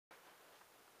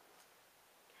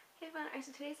everyone,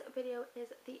 so today's video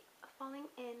is the Falling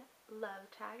in Love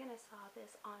tag, and I saw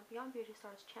this on Beyond Beauty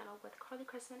Star's channel with Carly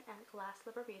Chrisman and Glass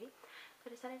Slipper Beauty.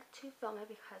 So I decided to film it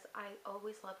because I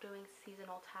always love doing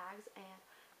seasonal tags and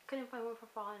couldn't find one for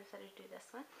fall and decided to do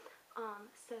this one.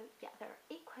 So yeah, there are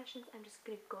 8 questions. I'm just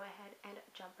going to go ahead and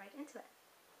jump right into it.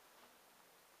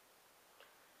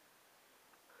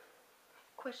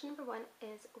 Question number 1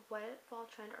 is, what fall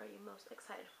trend are you most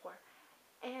excited for?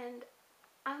 And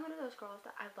I'm one of those girls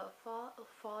that I love fall.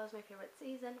 Fall is my favorite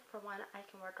season. For one, I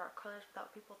can wear dark colors without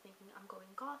people thinking I'm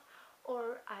going goth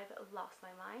or I've lost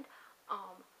my mind.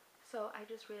 So I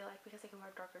just really like, because I can wear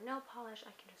darker nail polish,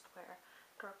 I can just wear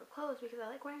darker clothes because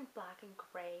I like wearing black and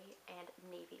gray and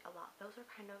navy a lot. Those are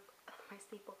kind of my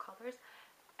staple colors.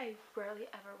 I rarely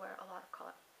ever wear a lot of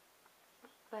color.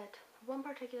 But one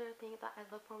particular thing that I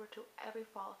look forward to every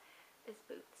fall is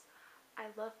boots. I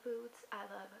love boots. I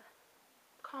love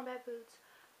combat boots,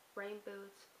 rain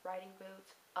boots, riding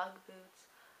boots, Ugg boots.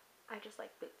 I just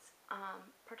like boots.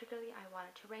 Particularly I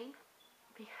want it to rain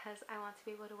because I want to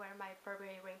be able to wear my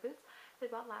Burberry rain boots that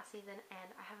I bought last season, and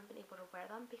I haven't been able to wear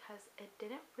them because it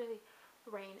didn't really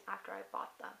rain after I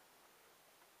bought them.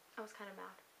 I was kind of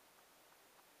mad.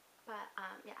 But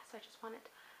yeah, so I just want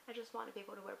to be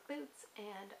able to wear boots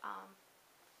and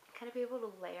kind of be able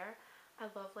to layer. I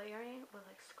love layering with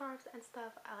like scarves and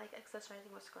stuff. I like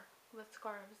accessorizing with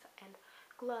scarves and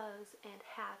gloves and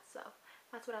hats, so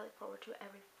that's what I look forward to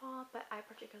every fall. But I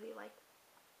particularly like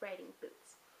riding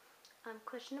boots.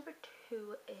 Question number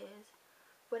 2 is,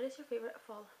 what is your favorite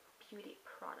fall beauty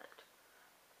product?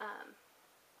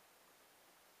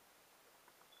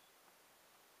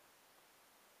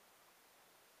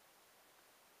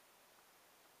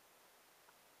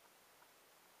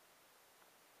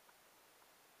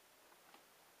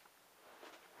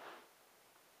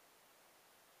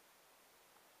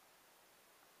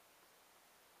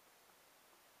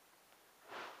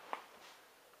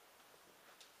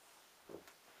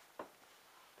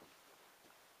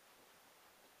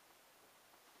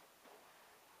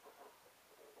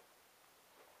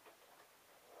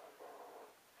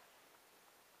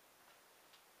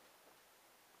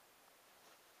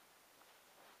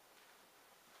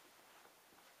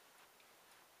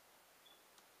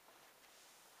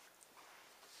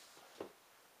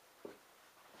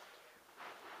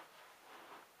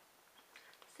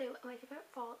 So my favorite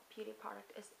fall beauty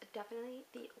product is definitely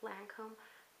the Lancome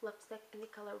lipstick in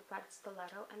the color Red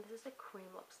Stiletto, and this is a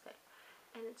cream lipstick,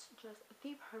 and it's just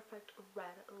the perfect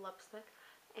red lipstick,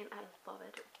 and I love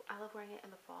it. I love wearing it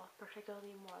in the fall,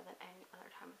 particularly more than any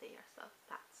other time of the year, so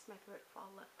that's my favorite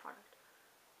fall lip product.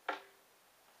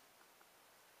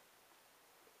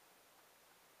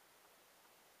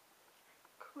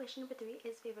 Question number 3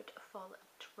 is favorite fall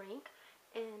drink.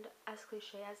 And as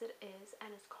cliche as it is,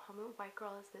 and as common white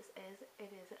girl as this is,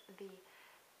 it is the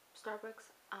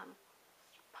Starbucks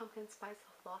pumpkin spice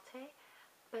latte.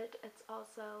 But it's a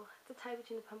tie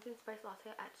between the pumpkin spice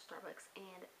latte at Starbucks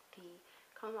and the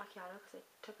caramel macchiato, because I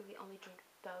typically only drink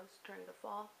those during the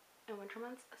fall and winter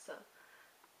months. So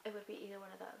it would be either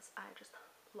one of those. I just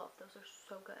love those. They're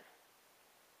so good.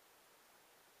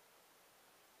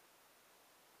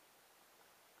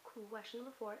 Question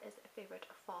number 4 is favorite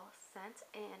fall scent,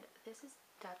 and this is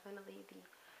definitely the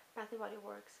Bath & Body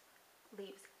Works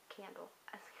Leaves Candle.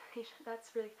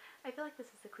 That's really, I feel like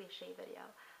this is a cliche video,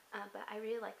 but I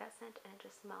really like that scent, and it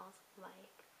just smells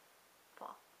like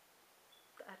fall.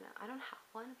 I don't know, I don't have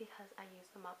one because I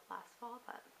used them up last fall,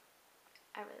 but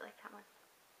I really like that one.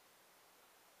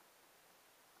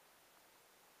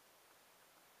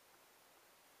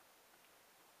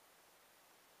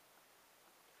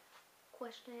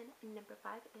 Question number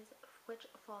 5 is, which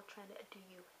fall trend do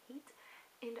you hate?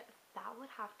 And that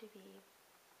would have to be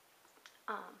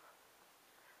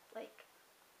like,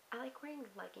 I like wearing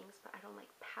leggings, but I don't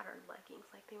like patterned leggings.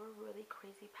 Like, they were really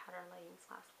crazy pattern leggings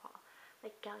last fall,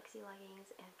 like galaxy leggings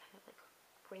and kind of like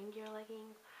reindeer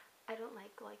leggings. I don't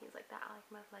like leggings like that. I like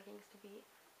my leggings to be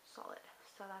solid,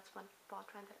 so that's one fall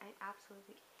trend that I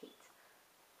absolutely hate.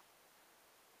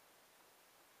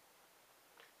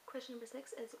 Question number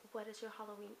 6 is, what is your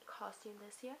Halloween costume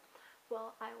this year?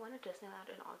 Well, I went to Disneyland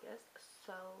in August,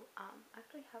 so I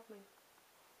actually have my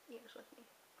ears with me.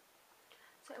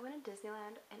 So I went to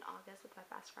Disneyland in August with my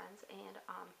best friends, and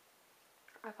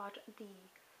I bought the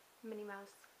Minnie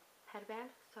Mouse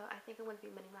headband, so I think I'm going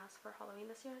to be Minnie Mouse for Halloween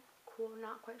this year. Cool,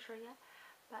 not quite sure yet,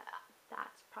 but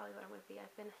that's probably what I'm going to be.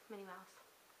 I've been Minnie Mouse,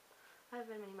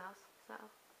 so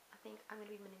I think I'm going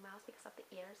to be Minnie Mouse because of the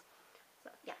ears.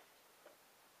 So yeah.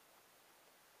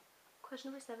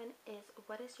 Question number 7 is,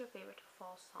 what is your favorite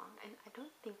fall song? And I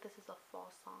don't think this is a fall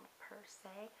song per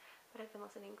se, but I've been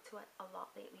listening to it a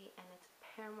lot lately, and it's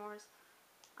Paramore's,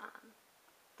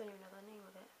 don't even know the name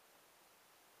of it.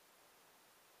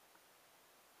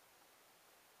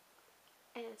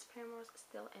 And it's Paramore's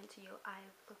Still Into You.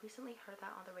 I've recently heard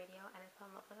that on the radio and I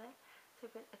fell in love with it. So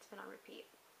it's been on repeat.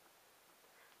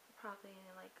 Probably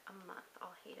in like a month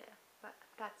I'll hate it. But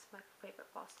that's my favorite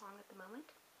fall song at the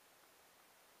moment.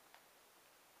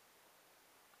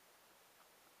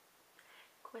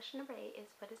 Question number 8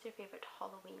 is, what is your favorite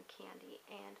Halloween candy?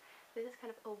 And this is kind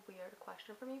of a weird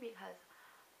question for me because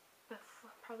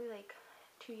before, probably like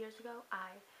 2 years ago,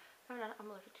 I found out I'm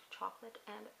allergic to chocolate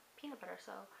and peanut butter.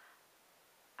 So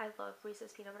I love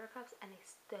Reese's peanut butter cups and I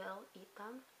still eat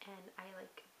them, and I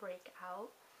like break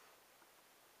out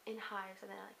in hives,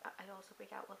 and then like I also break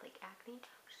out with like acne,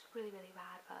 which is really really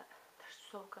bad, but they're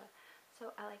so good. So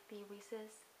I like the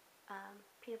Reese's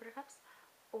peanut butter cups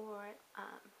or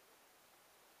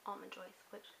almond joys,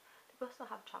 which they both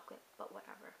still have chocolate, but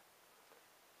whatever.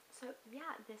 So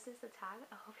yeah, this is the tag.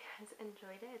 I hope you guys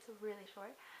enjoyed it. It's really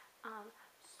short.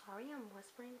 Sorry I'm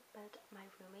whispering, but my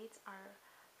roommates are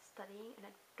studying and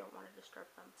I don't want to disturb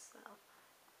them. So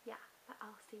yeah, but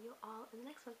I'll see you all in the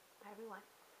next one. Bye everyone.